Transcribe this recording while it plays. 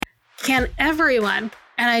Can everyone,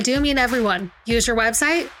 and I do mean everyone, use your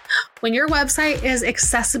website? When your website is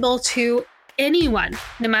accessible to anyone,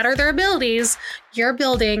 no matter their abilities, you're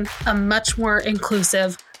building a much more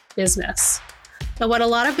inclusive business. But what a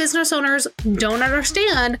lot of business owners don't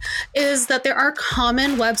understand is that there are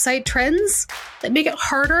common website trends that make it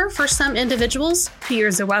harder for some individuals to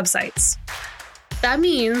use their websites. That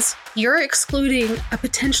means you're excluding a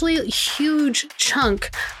potentially huge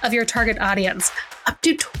chunk of your target audience, up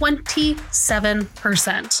to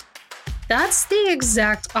 27%. That's the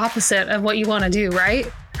exact opposite of what you want to do, right?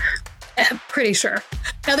 I'm pretty sure.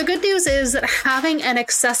 Now, the good news is that having an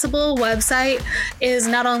accessible website is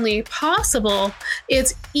not only possible,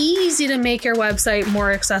 it's easy to make your website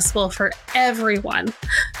more accessible for everyone.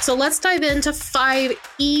 So let's dive into 5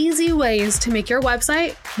 easy ways to make your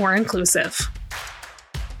website more inclusive.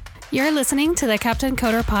 You're listening to the Captain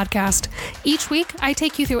Coder podcast. Each week, I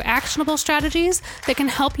take you through actionable strategies that can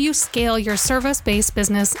help you scale your service-based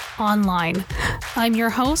business online. I'm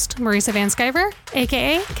your host, Marisa Van Sciver,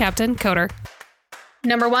 aka Captain Coder.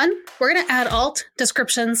 Number 1, we're going to add alt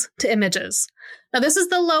descriptions to images. Now, this is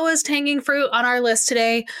the lowest hanging fruit on our list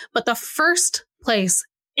today, but the first place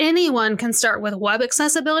anyone can start with web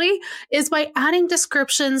accessibility is by adding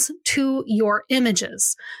descriptions to your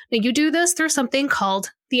images. Now, you do this through something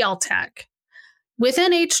called the alt tag.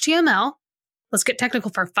 Within HTML, let's get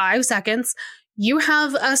technical for 5 seconds, you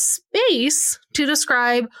have a space to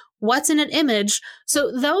describe what's in an image.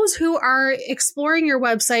 So those who are exploring your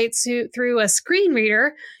website through a screen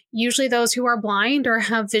reader, usually those who are blind or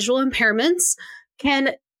have visual impairments,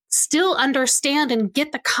 can still understand and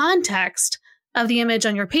get the context of the image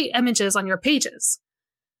on your images on your pages.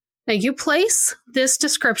 Now you place this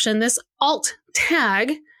description, this alt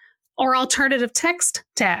tag or alternative text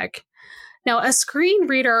tag. Now a screen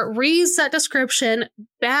reader reads that description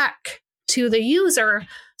back to the user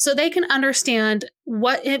so they can understand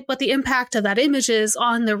what the impact of that image is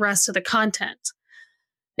on the rest of the content.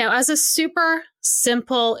 Now, as a super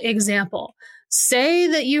simple example, say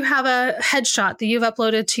that you have a headshot that you've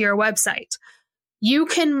uploaded to your website. You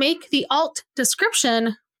can make the alt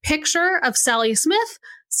description picture of Sally Smith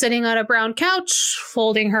sitting on a brown couch,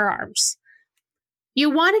 folding her arms. You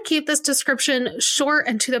want to keep this description short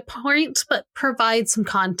and to the point, but provide some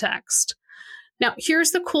context. Now,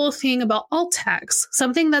 here's the cool thing about alt tags,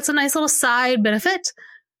 something that's a nice little side benefit.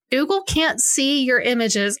 Google can't see your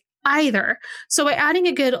images either. So by adding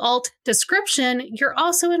a good alt description, you're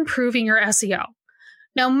also improving your SEO.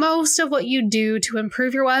 Now, most of what you do to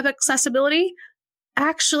improve your web accessibility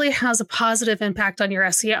actually has a positive impact on your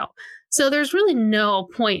SEO. So there's really no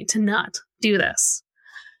point to not do this.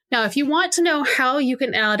 Now, if you want to know how you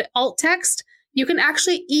can add alt text, you can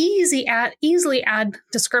actually easily add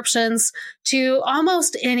descriptions to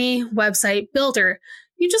almost any website builder.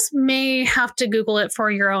 You just may have to Google it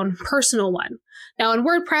for your own personal one. Now, in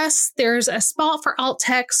WordPress, there's a spot for alt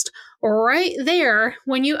text right there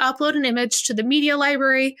when you upload an image to the media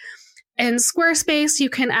library. In Squarespace, you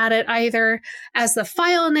can add it either as the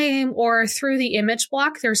file name or through the image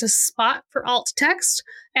block. There's a spot for alt text,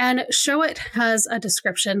 and Show It has a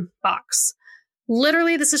description box.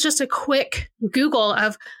 Literally, this is just a quick Google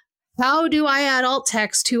of how do I add alt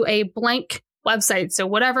text to a blank website? So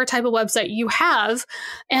whatever type of website you have,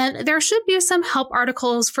 and there should be some help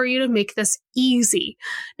articles for you to make this easy.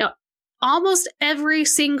 Now, almost every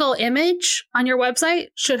single image on your website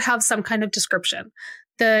should have some kind of description.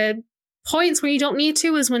 The points where you don't need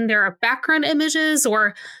to is when there are background images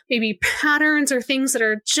or maybe patterns or things that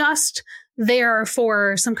are just there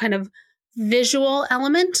for some kind of visual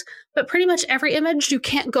element. But pretty much every image, you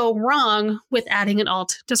can't go wrong with adding an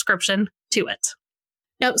alt description to it.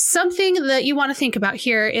 Now, something that you want to think about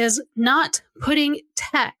here is not putting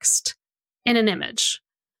text in an image.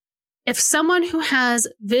 If someone who has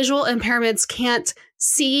visual impairments can't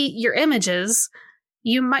see your images,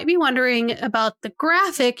 you might be wondering about the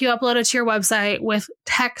graphic you uploaded to your website with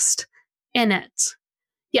text in it.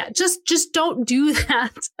 Yeah, just don't do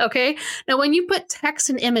that, okay? Now, when you put text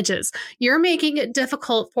in images, you're making it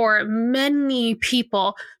difficult for many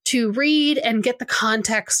people to read and get the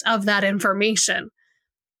context of that information.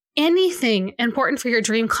 Anything important for your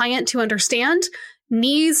dream client to understand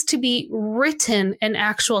needs to be written in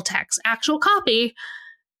actual text, actual copy,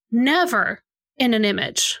 never in an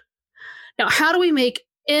image. Now, how do we make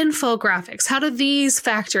infographics? How do these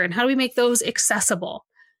factor in? How do we make those accessible?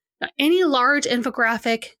 Now, any large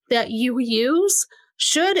infographic that you use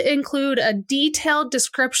should include a detailed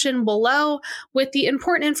description below with the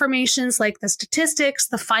important information like the statistics,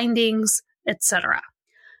 the findings, etc.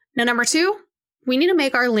 Now, number 2, we need to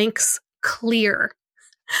make our links clear.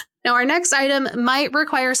 Now, our next item might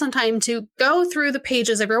require some time to go through the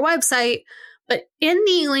pages of your website, but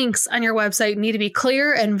any links on your website need to be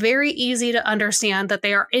clear and very easy to understand that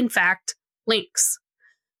they are, in fact, links.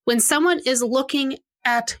 When someone is looking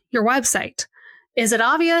at your website, is it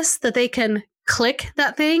obvious that they can click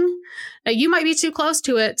that thing? Now, you might be too close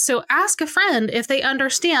to it, so ask a friend if they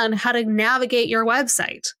understand how to navigate your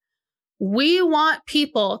website. We want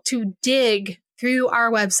people to dig through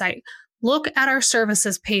our website, look at our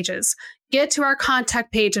services pages, get to our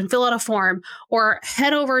contact page and fill out a form, or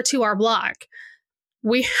head over to our blog.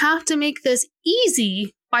 We have to make this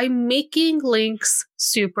easy by making links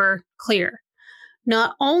super clear.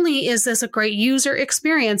 Not only is this a great user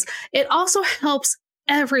experience, it also helps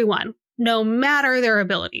everyone, no matter their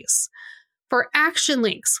abilities. For action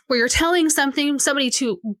links, where you're telling somebody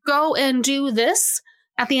to go and do this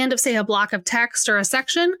at the end of, say, a block of text or a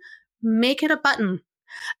section, make it a button.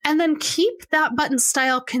 And then keep that button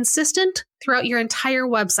style consistent throughout your entire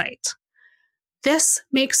website. This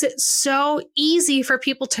makes it so easy for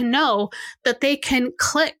people to know that they can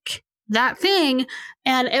click that thing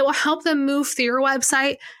and it will help them move through your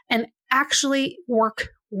website and actually work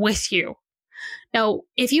with you. Now,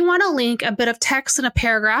 if you want to link a bit of text in a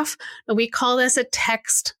paragraph, we call this a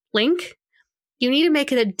text link. You need to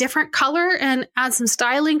make it a different color and add some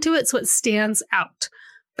styling to it so it stands out.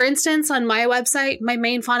 For instance, on my website, my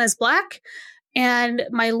main font is black and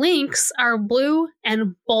my links are blue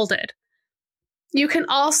and bolded. You can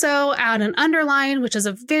also add an underline, which is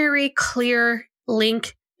a very clear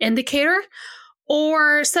link indicator,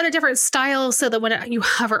 or set a different style so that when you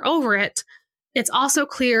hover over it, it's also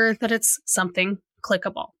clear that it's something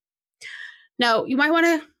clickable. Now, you might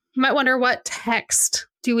wonder what text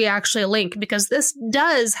do we actually link, because this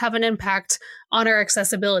does have an impact on our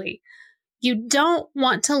accessibility. You don't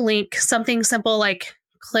want to link something simple like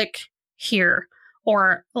click here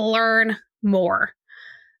or learn more.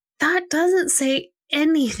 That doesn't say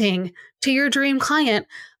anything to your dream client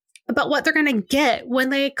about what they're going to get when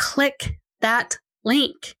they click that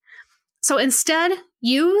link. So instead,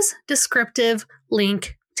 use descriptive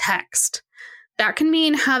link text. That can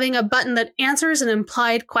mean having a button that answers an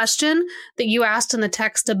implied question that you asked in the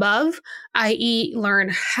text above, i.e. learn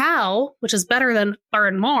how, which is better than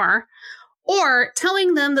learn more, or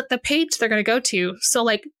telling them that the page they're going to go to, so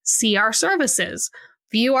like see our services,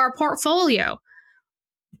 view our portfolio,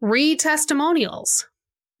 read testimonials.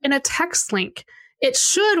 In a text link, it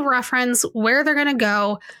should reference where they're going to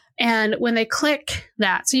go and when they click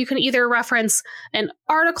that. So you can either reference an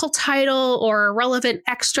article title or a relevant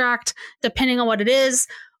extract, depending on what it is,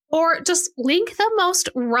 or just link the most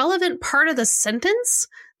relevant part of the sentence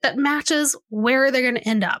that matches where they're going to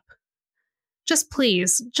end up.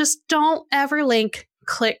 Just don't ever link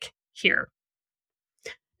click here.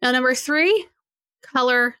 Now, number 3,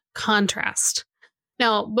 color contrast.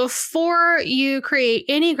 Now, before you create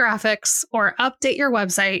any graphics or update your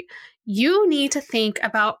website, you need to think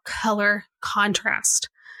about color contrast.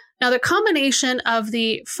 Now, the combination of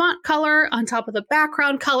the font color on top of the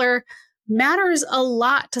background color matters a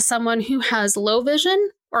lot to someone who has low vision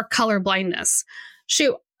or color blindness.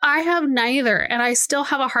 Shoot, I have neither, and I still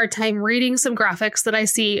have a hard time reading some graphics that I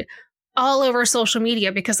see all over social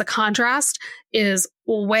media because the contrast is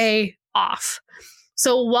way off.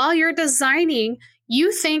 So while you're designing,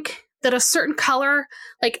 you think that a certain color,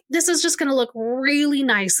 like this is just going to look really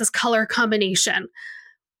nice, this color combination.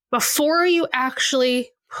 Before you actually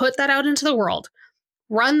put that out into the world,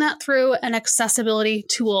 run that through an accessibility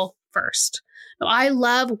tool first. Now, I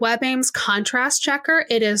love WebAIM's contrast checker.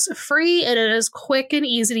 It is free and it is quick and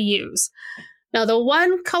easy to use. Now, the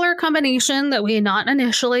one color combination that we not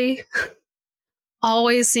initially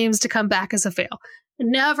always seems to come back as a fail.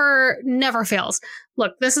 Never fails.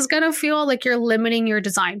 Look, this is going to feel like you're limiting your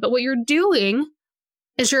design, but what you're doing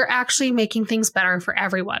is you're actually making things better for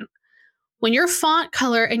everyone. When your font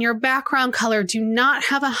color and your background color do not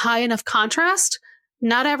have a high enough contrast,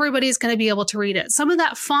 not everybody's going to be able to read it. Some of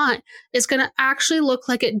that font is going to actually look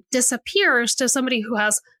like it disappears to somebody who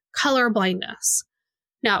has color blindness.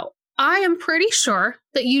 Now, I am pretty sure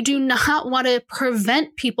that you do not want to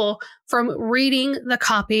prevent people from reading the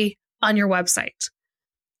copy on your website.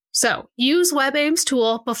 So use WebAIM's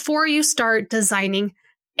tool before you start designing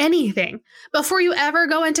anything. Before you ever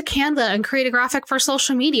go into Canva and create a graphic for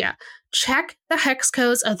social media, check the hex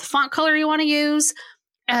codes of the font color you want to use,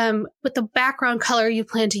 with the background color you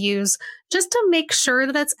plan to use, just to make sure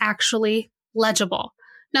that it's actually legible.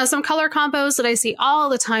 Now, some color combos that I see all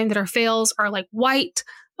the time that are fails are like white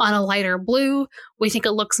on a lighter blue. We think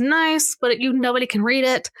it looks nice, but nobody can read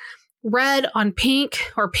it. Red on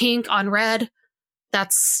pink or pink on red.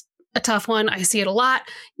 That's a tough one. I see it a lot.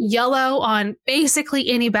 Yellow on basically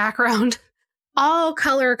any background. All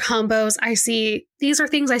color combos these are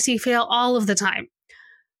things I see fail all of the time.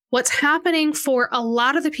 What's happening for a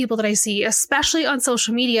lot of the people that I see, especially on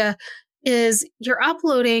social media, is you're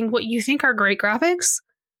uploading what you think are great graphics,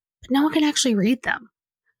 but no one can actually read them.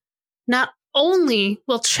 Not only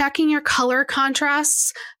will checking your color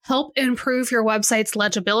contrasts help improve your website's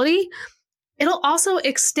legibility, it'll also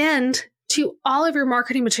extend to all of your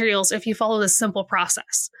marketing materials if you follow this simple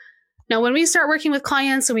process. Now, when we start working with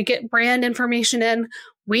clients and we get brand information in,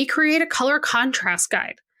 we create a color contrast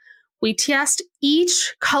guide. We test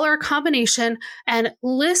each color combination and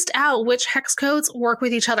list out which hex codes work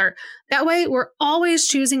with each other. That way, we're always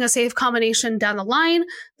choosing a safe combination down the line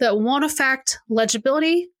that won't affect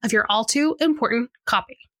legibility of your all too important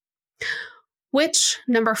copy. Which,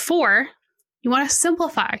 number 4, you want to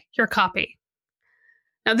simplify your copy.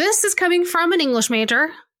 Now, this is coming from an English major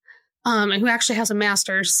who actually has a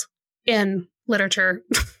master's in literature,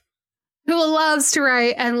 who loves to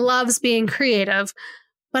write and loves being creative.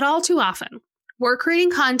 But all too often, we're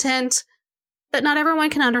creating content that not everyone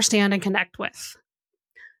can understand and connect with.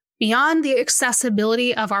 Beyond the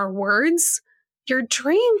accessibility of our words, your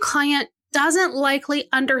dream client doesn't likely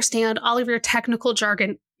understand all of your technical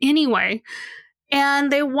jargon anyway,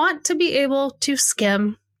 and they want to be able to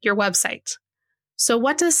skim your website. So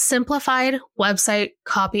what does simplified website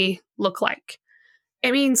copy look like?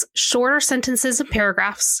 It means shorter sentences and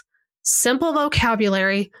paragraphs, simple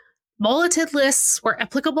vocabulary, bulleted lists where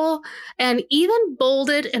applicable, and even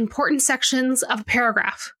bolded important sections of a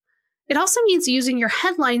paragraph. It also means using your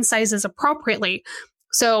headline sizes appropriately.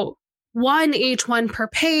 So 1 H1 per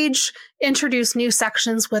page, introduce new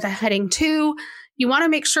sections with a heading 2. You want to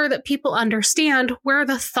make sure that people understand where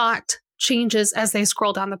the thought changes as they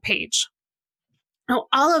scroll down the page. Now,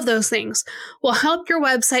 all of those things will help your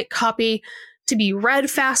website copy to be read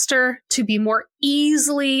faster, to be more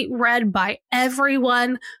easily read by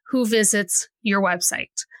everyone who visits your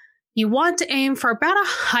website. You want to aim for about a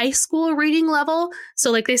high school reading level.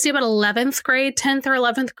 So like they say about 11th grade, 10th or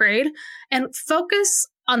 11th grade, and focus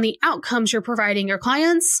on the outcomes you're providing your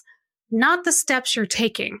clients, not the steps you're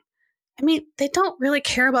taking. I mean, they don't really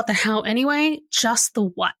care about the how anyway, just the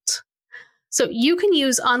what. So you can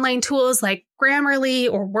use online tools like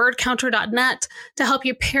Grammarly or wordcounter.net to help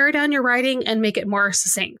you pare down your writing and make it more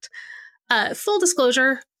succinct. Full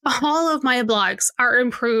disclosure, all of my blogs are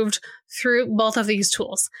improved through both of these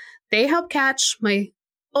tools. They help catch my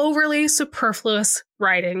overly superfluous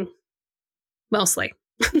writing, mostly.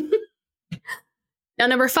 Now,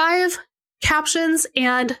 number 5, captions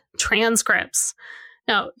and transcripts.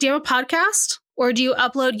 Now, do you have a podcast or do you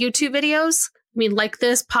upload YouTube videos? I mean, like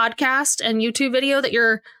this podcast and YouTube video that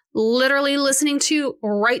you're literally listening to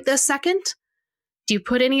right this second? Do you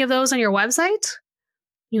put any of those on your website?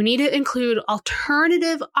 You need to include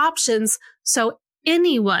alternative options so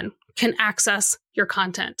anyone can access your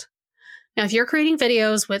content. Now, if you're creating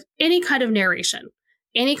videos with any kind of narration,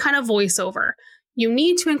 any kind of voiceover, you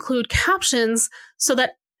need to include captions so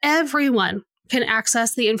that everyone can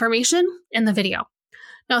access the information in the video.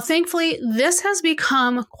 Now, thankfully, this has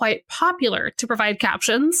become quite popular to provide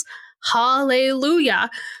captions. Hallelujah.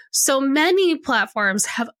 So many platforms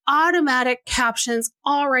have automatic captions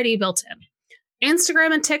already built in.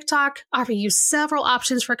 Instagram and TikTok offer you several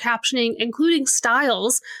options for captioning, including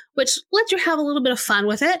styles, which let you have a little bit of fun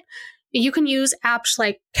with it. You can use apps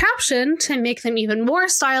like Caption to make them even more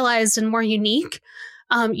stylized and more unique.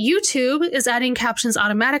 YouTube is adding captions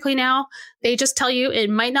automatically now. They just tell you it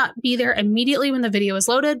might not be there immediately when the video is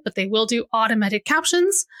loaded, but they will do automated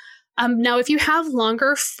captions. Now, if you have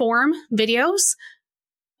longer form videos,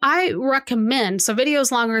 I recommend, so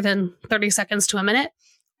videos longer than 30 seconds to a minute,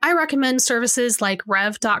 I recommend services like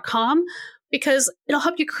rev.com because it'll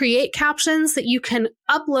help you create captions that you can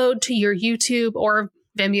upload to your YouTube or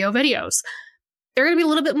Vimeo videos. They're going to be a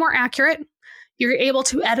little bit more accurate. You're able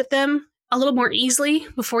to edit them a little more easily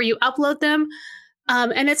before you upload them.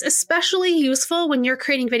 And it's especially useful when you're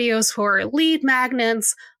creating videos for lead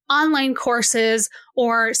magnets, online courses,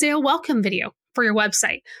 or say a welcome video for your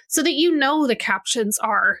website so that you know the captions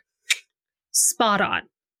are spot on.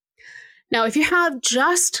 Now, if you have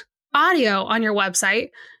just audio on your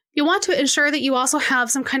website, you want to ensure that you also have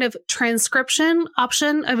some kind of transcription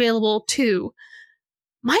option available too.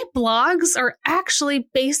 My blogs are actually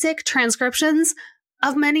basic transcriptions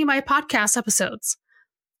of many of my podcast episodes.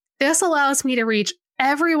 This allows me to reach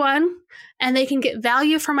everyone and they can get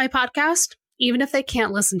value from my podcast, even if they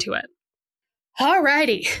can't listen to it.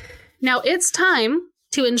 Alrighty, now it's time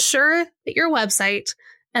to ensure that your website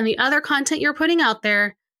and the other content you're putting out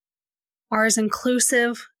there are as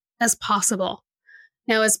inclusive as possible.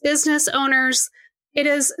 Now, as business owners, it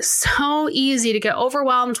is so easy to get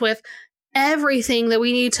overwhelmed with everything that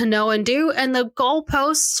we need to know and do, and the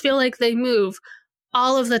goalposts feel like they move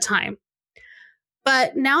all of the time.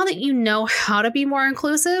 But now that you know how to be more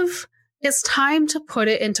inclusive, it's time to put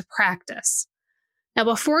it into practice. Now,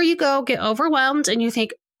 before you go get overwhelmed and you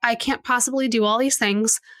think, I can't possibly do all these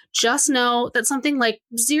things, just know that something like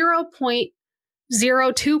 0.02%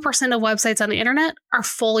 of websites on the internet are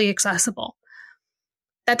fully accessible.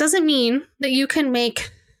 That doesn't mean that you can't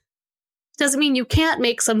make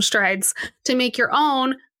some strides to make your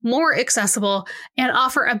own more accessible and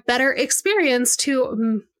offer a better experience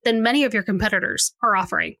than many of your competitors are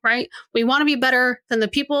offering, right? We want to be better than the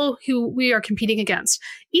people who we are competing against,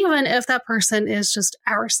 even if that person is just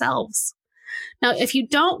ourselves. Now, if you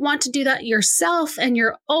don't want to do that yourself and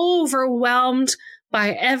you're overwhelmed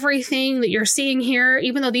by everything that you're seeing here,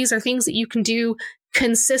 even though these are things that you can do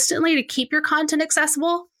consistently to keep your content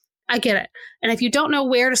accessible, I get it. And if you don't know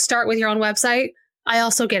where to start with your own website, I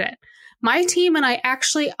also get it. My team and I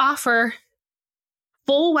actually offer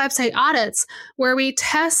full website audits where we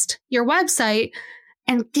test your website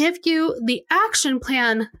and give you the action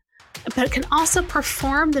plan, but can also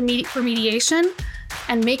perform the remediation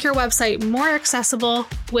and make your website more accessible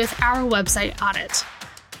with our website audit.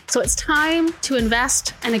 So it's time to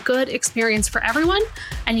invest in a good experience for everyone,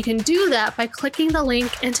 and you can do that by clicking the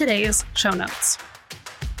link in today's show notes.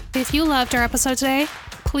 If you loved our episode today,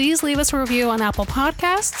 please leave us a review on Apple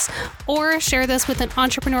Podcasts or share this with an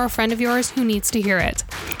entrepreneur friend of yours who needs to hear it.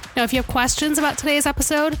 Now, if you have questions about today's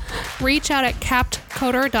episode, reach out at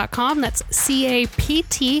captcoder.com. That's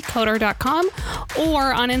CAPT-coder.com,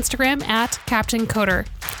 or on Instagram at Captain Coder.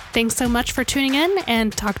 Thanks so much for tuning in,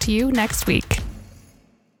 and talk to you next week.